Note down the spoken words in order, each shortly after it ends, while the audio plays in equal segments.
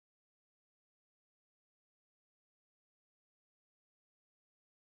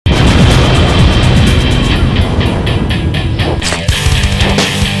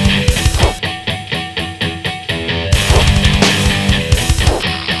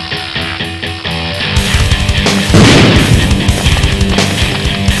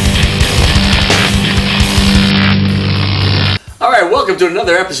welcome to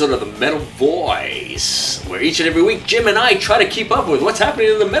another episode of the Metal Voice, where each and every week Jim and I try to keep up with what's happening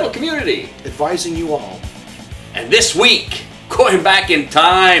in the metal community. Advising you all. And this week, going back in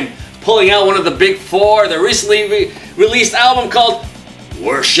time, pulling out one of the big four, the recently released album called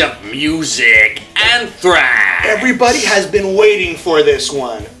Worship Music, Anthrax. Everybody has been waiting for this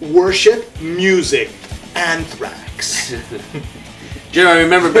one. Worship Music, Anthrax. Jim, I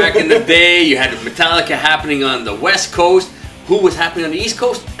remember back in the day, you had Metallica happening on the West Coast. Who was happening on the East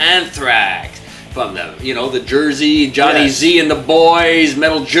Coast? Anthrax. From the, the Jersey, Johnny Z and the Boys,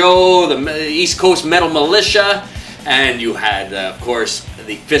 Metal Joe, the East Coast Metal Militia. And you had, of course,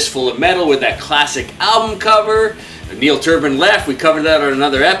 the Fistful of Metal with that classic album cover. Neil Turbin left. We covered that on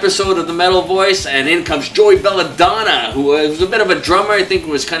another episode of the Metal Voice. And in comes Joey Belladonna, who was a bit of a drummer. I think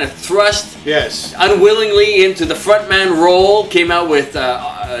was kind of thrust unwillingly into the frontman role. Came out with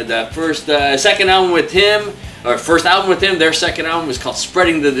the second album with him. Or first album with him. Their second album was called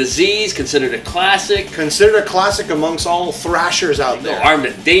Spreading the Disease. Considered a classic. Considered a classic amongst all thrashers out there. Armed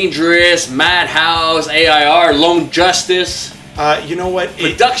and Dangerous, Madhouse, AIR, Lone Justice. You know what?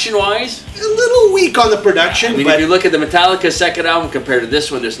 Production-wise, a little weak on the production. I mean, but if you look at the Metallica second album compared to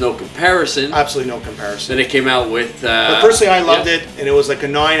this one, there's no comparison. Absolutely no comparison. Then it came out with... but personally, I loved it, and it was like a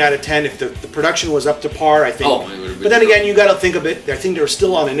 9 out of 10. If the production was up to par, I think. Oh, it would have been. But then again, you got to think of it. I think they were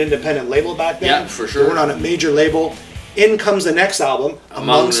still on an independent label back then. Yeah, for sure. They weren't on a major label. In comes the next album,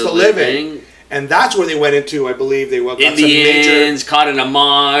 Amongst the Living. And that's where they went into, I believe, they got Indians, some major... Caught in a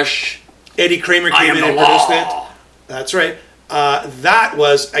Mosh. Eddie Kramer came in and produced it. That's right. That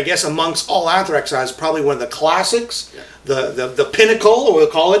was, I guess, amongst all Anthrax guys, probably one of the classics, the pinnacle, we'll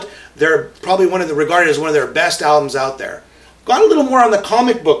call it. They're probably regarded as one of their best albums out there. Got a little more on the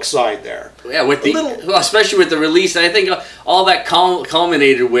comic book side there. Yeah, especially with the release. I think all that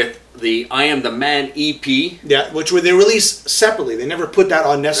culminated with the I Am the Man EP. Yeah, which they released separately. They never put that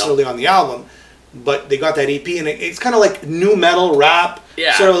on necessarily on the album, but they got that EP, and it's kind of like nu metal rap,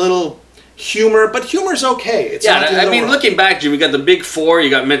 sort of a little humor, but humor's okay. It's I mean, looking back, Jim, we got the big four.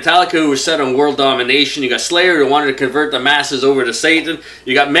 You got Metallica, who was set on world domination. You got Slayer, who wanted to convert the masses over to Satan.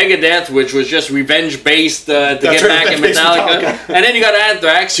 You got Megadeth, which was just revenge-based to get back at Metallica. And then you got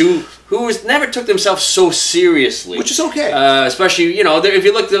Anthrax, who never took themselves so seriously. Which is okay. Especially, if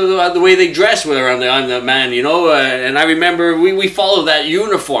you look at the way they dress with around the I'm the Man, and I remember we followed that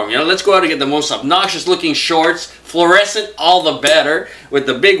uniform. Let's go out and get the most obnoxious-looking shorts, fluorescent, all the better, with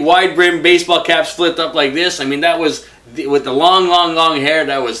the big wide-brim baseball caps flipped up like this. I mean, that was, with the long hair,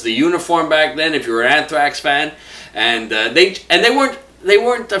 that was the uniform back then, if you were an Anthrax fan. And they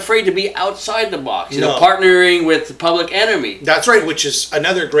weren't afraid to be outside the box, partnering with Public Enemy. That's right, which is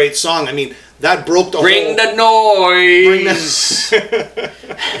another great song. I mean, that broke the Bring the noise!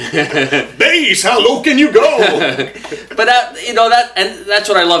 Bass, how low can you go? But that's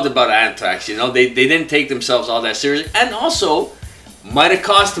what I loved about Anthrax. They didn't take themselves all that seriously, and also might have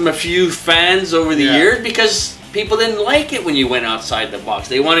cost them a few fans over the years because people didn't like it when you went outside the box.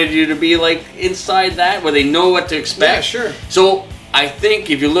 They wanted you to be like inside that, where they know what to expect. Yeah, sure. So I think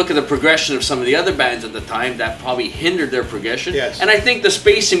if you look at the progression of some of the other bands at the time, that probably hindered their progression. Yes. And I think the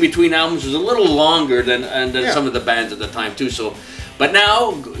spacing between albums was a little longer than some of the bands at the time too. So, but now,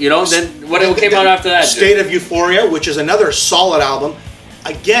 then what came out after that? State of Euphoria, which is another solid album.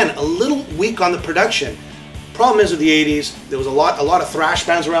 Again, a little weak on the production. Problem is with the 80s, there was a lot of thrash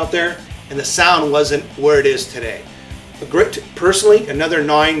bands were out there, and the sound wasn't where it is today. Personally, another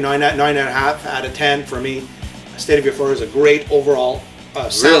 9.5 out of 10 for me. State of Euphoria is a great overall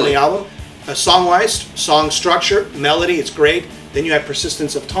sounding album. Song-wise, song structure, melody, it's great. Then you had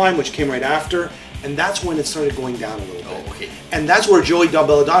Persistence of Time, which came right after, and that's when it started going down a little bit. Oh, okay. And that's where Joey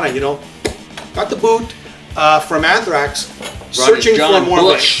Belladonna, got the boot from Anthrax, searching for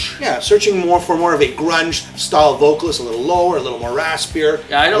more of a grunge style vocalist, a little lower, a little more raspier,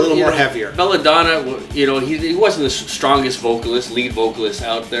 a little more heavier. Belladonna, he wasn't the strongest lead vocalist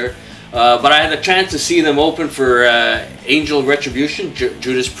out there. But I had a chance to see them open for Angel Retribution,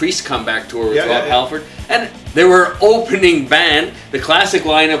 Judas Priest comeback tour with Rob Halford. And they were opening band. The classic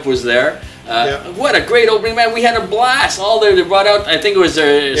lineup was there. What a great opening band. We had a blast. All there, they brought out, I think it was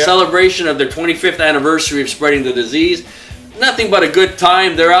their celebration of their 25th anniversary of Spreading the Disease. Nothing but a good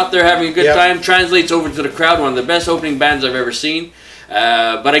time. They're out there having a good time. Translates over to the crowd. One of the best opening bands I've ever seen.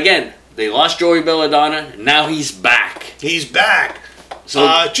 But again, they lost Joey Belladonna. Now he's back. He's back. So,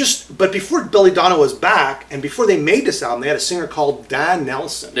 but before Belladonna was back, and before they made this album, they had a singer called Dan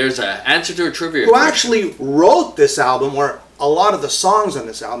Nelson. There's an answer to a trivia who actually wrote this album, or a lot of the songs on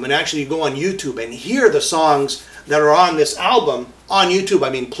this album. And actually, you go on YouTube and hear the songs that are on this album on YouTube. I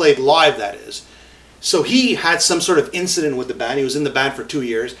mean, played live, that is. So he had some sort of incident with the band. He was in the band for 2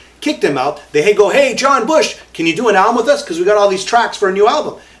 years, kicked him out. They go, hey, John Bush, can you do an album with us? Because we got all these tracks for a new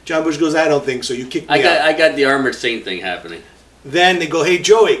album. John Bush goes, I don't think so. You kicked me out. I got the Armored Saint thing happening. Then they go, hey,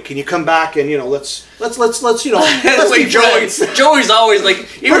 Joey, can you come back and, let's let's Wait, be friends. Joey's always like,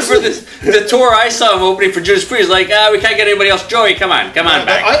 even for the tour I saw him opening for Judas Priest, like, we can't get anybody else. Joey, come on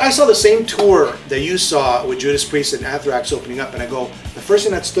back. I saw the same tour that you saw with Judas Priest and Anthrax opening up, and I go, the first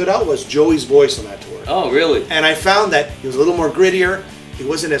thing that stood out was Joey's voice on that tour. Oh, really? And I found that he was a little more grittier. He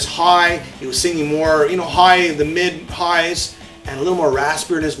wasn't as high. He was singing more, high, the mid highs, and a little more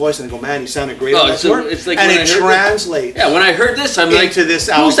raspier in his voice. And I go, man, he sounded great on that tour. It's like, and it translates. Yeah, when I heard this, I'm like, this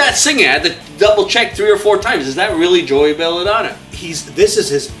album. Who's that singing? I had to double check 3 or 4 times. Is that really Joey Belladonna? This is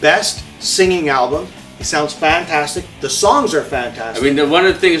his best singing album. He sounds fantastic. The songs are fantastic. I mean, one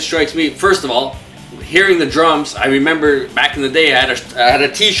of the things that strikes me, first of all, hearing the drums. I remember back in the day, I had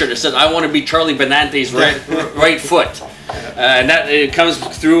a T-shirt that said, "I want to be Charlie Benante's right foot," and that it comes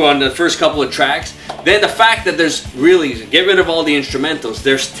through on the first couple of tracks. Then the fact that there's really, get rid of all the instrumentals.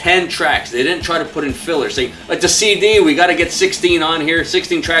 There's 10 tracks. They didn't try to put in fillers. Saying like the CD, we got to get 16 on here,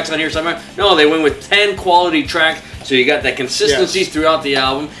 16 tracks on here somewhere. No, they went with 10 quality tracks. So you got that consistency throughout the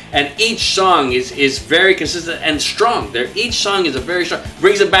album, and each song is very consistent and strong. Each song is a very strong.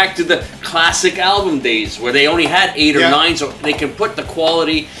 Brings it back to the classic album days where they only had 8 or 9, so they can put the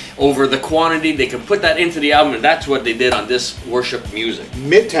quality over the quantity. They can put that into the album, and that's what they did on this Worship Music.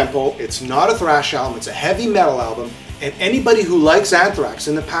 Mid-tempo. It's not a thrash album. It's a heavy metal album, and anybody who likes Anthrax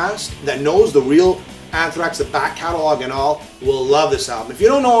in the past, that knows the real Anthrax, the back catalog and all, will love this album. If you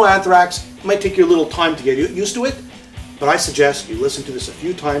don't know Anthrax, it might take you a little time to get used to it. But I suggest you listen to this a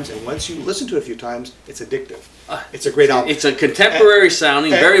few times, and once you listen to it a few times, it's addictive. It's a great album. It's a contemporary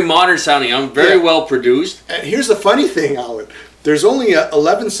sounding, very modern sounding album, very well produced. And here's the funny thing, Alan. There's only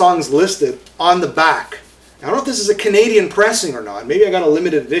 11 songs listed on the back. I don't know if this is a Canadian pressing or not. Maybe I got a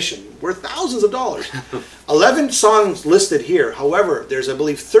limited edition worth thousands of dollars. 11 songs listed here. However, there's, I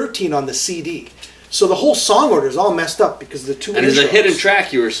believe, 13 on the CD. So the whole song order is all messed up because of the 2 And there's a hidden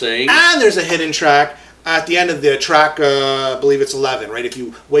track, you were saying. And there's a hidden track. At the end of the track, I believe it's 11, right? If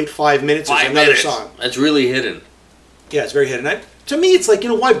you wait 5 minutes, there's another song. That's really hidden. Yeah, it's very hidden. To me, it's like,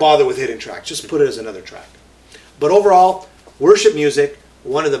 why bother with hidden tracks? Just put it as another track. But overall, Worship Music,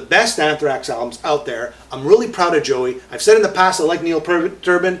 one of the best Anthrax albums out there. I'm really proud of Joey. I've said in the past I like Neil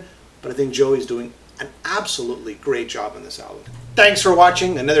Turbin, but I think Joey's doing an absolutely great job on this album. Thanks for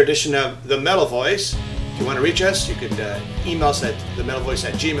watching another edition of The Metal Voice. If you want to reach us, you could email us at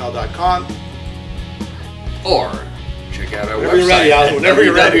themetalvoice@gmail.com. Or check out our website at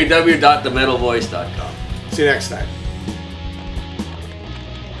www.themetalvoice.com. See you next time.